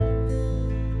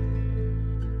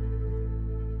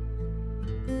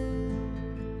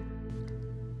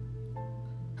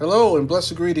Hello and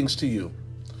blessed greetings to you.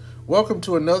 Welcome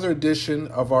to another edition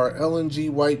of our Ellen G.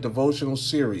 White devotional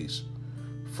series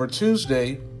for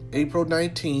Tuesday, April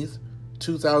 19th,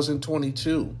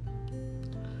 2022.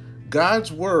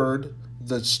 God's Word,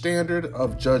 the Standard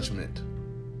of Judgment.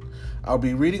 I'll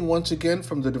be reading once again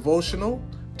from the devotional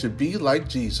To Be Like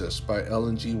Jesus by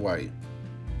Ellen G. White.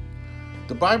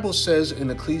 The Bible says in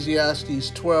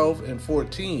Ecclesiastes 12 and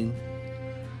 14,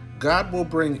 God will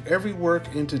bring every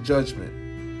work into judgment,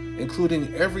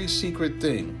 including every secret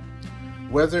thing,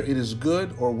 whether it is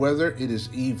good or whether it is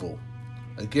evil.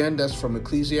 Again, that's from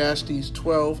Ecclesiastes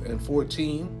 12 and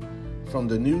 14 from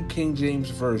the New King James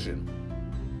Version.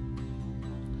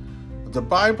 The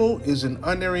Bible is an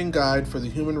unerring guide for the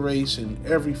human race in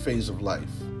every phase of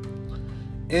life.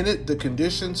 In it, the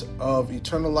conditions of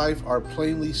eternal life are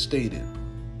plainly stated.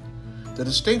 The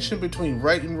distinction between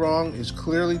right and wrong is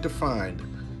clearly defined,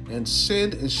 and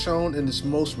sin is shown in its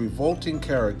most revolting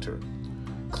character,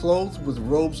 clothed with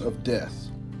robes of death.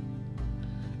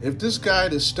 If this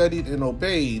guide is studied and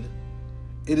obeyed,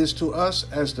 it is to us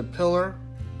as the pillar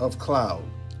of cloud,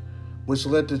 which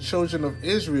led the children of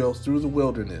Israel through the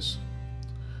wilderness.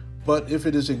 But if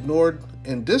it is ignored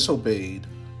and disobeyed,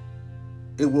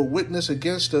 it will witness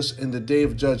against us in the day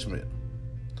of judgment.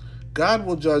 God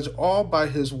will judge all by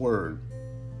His word,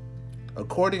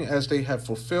 according as they have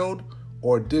fulfilled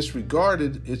or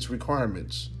disregarded its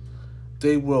requirements.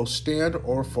 They will stand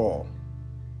or fall.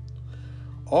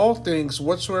 All things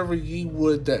whatsoever ye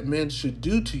would that men should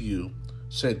do to you,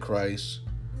 said Christ,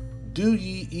 do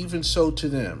ye even so to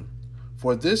them,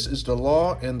 for this is the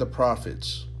law and the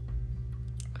prophets.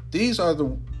 These are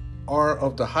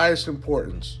of the highest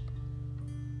importance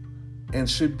and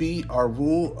should be our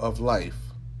rule of life.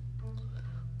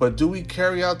 But do we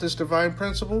carry out this divine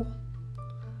principle?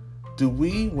 Do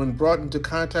we, when brought into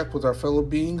contact with our fellow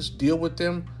beings, deal with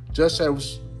them just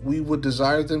as we would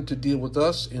desire them to deal with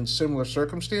us in similar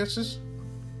circumstances?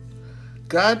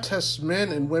 God tests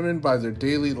men and women by their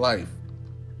daily life,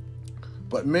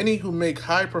 but many who make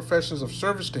high professions of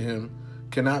service to Him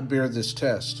cannot bear this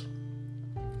test.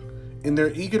 In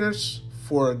their eagerness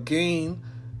for gain,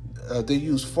 they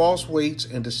use false weights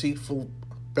and deceitful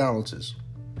balances.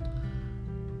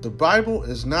 The Bible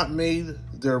is not made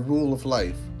their rule of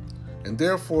life, and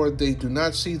therefore they do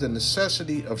not see the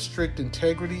necessity of strict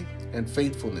integrity and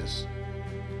faithfulness.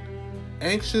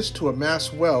 Anxious to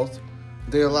amass wealth,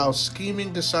 they allow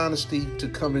scheming dishonesty to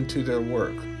come into their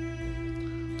work.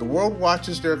 The world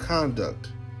watches their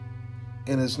conduct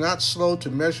and is not slow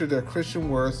to measure their Christian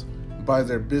worth by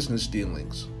their business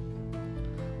dealings.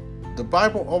 The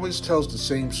Bible always tells the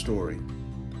same story.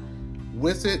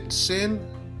 With it, sin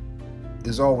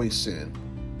is always sin,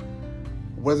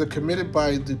 whether committed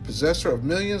by the possessor of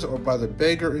millions or by the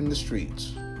beggar in the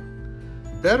streets.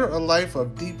 Better a life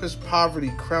of deepest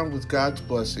poverty crowned with God's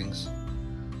blessings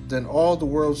than all the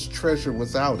world's treasure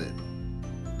without it.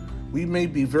 We may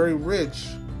be very rich,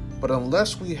 but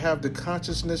unless we have the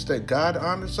consciousness that God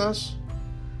honors us,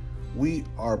 we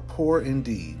are poor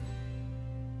indeed.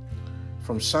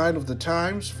 From Sign of the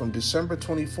Times from December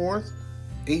 24th,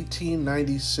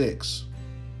 1896.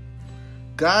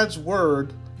 God's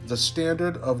Word, the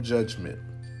Standard of Judgment.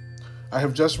 I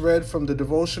have just read from the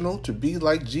devotional To Be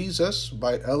Like Jesus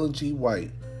by Ellen G.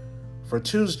 White for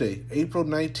Tuesday, April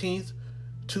 19th,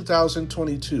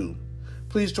 2022.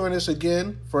 Please join us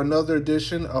again for another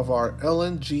edition of our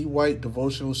Ellen G. White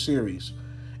devotional series.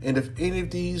 And if any of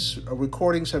these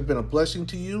recordings have been a blessing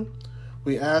to you,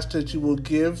 we ask that you will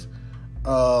give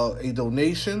a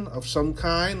donation of some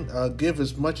kind. Give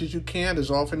as much as you can,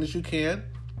 as often as you can.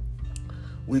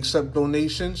 We accept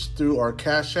donations through our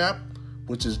Cash App,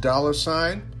 which is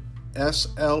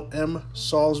 $SLM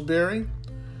Salisbury.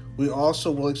 We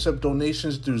also will accept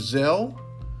donations through Zelle,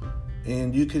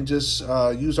 and you can just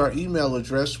use our email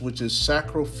address, which is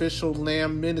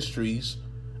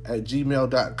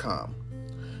sacrificiallambministries@gmail.com.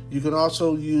 You can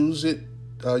also use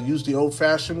the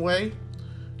old-fashioned way.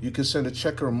 You can send a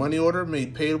check or a money order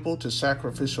made payable to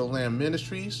Sacrificial Lamb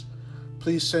Ministries.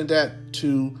 Please send that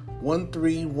to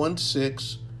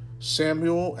 1316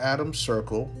 Samuel Adams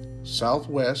Circle,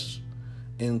 Southwest,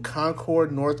 in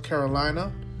Concord, North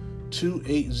Carolina,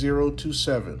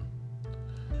 28027.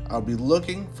 I'll be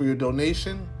looking for your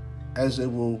donation, as it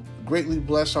will greatly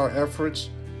bless our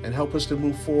efforts and help us to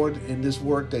move forward in this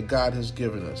work that God has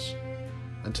given us.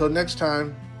 Until next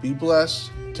time, be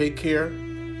blessed, take care,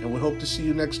 and we hope to see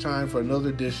you next time for another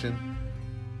edition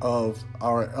of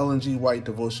our Ellen G. White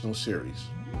devotional series.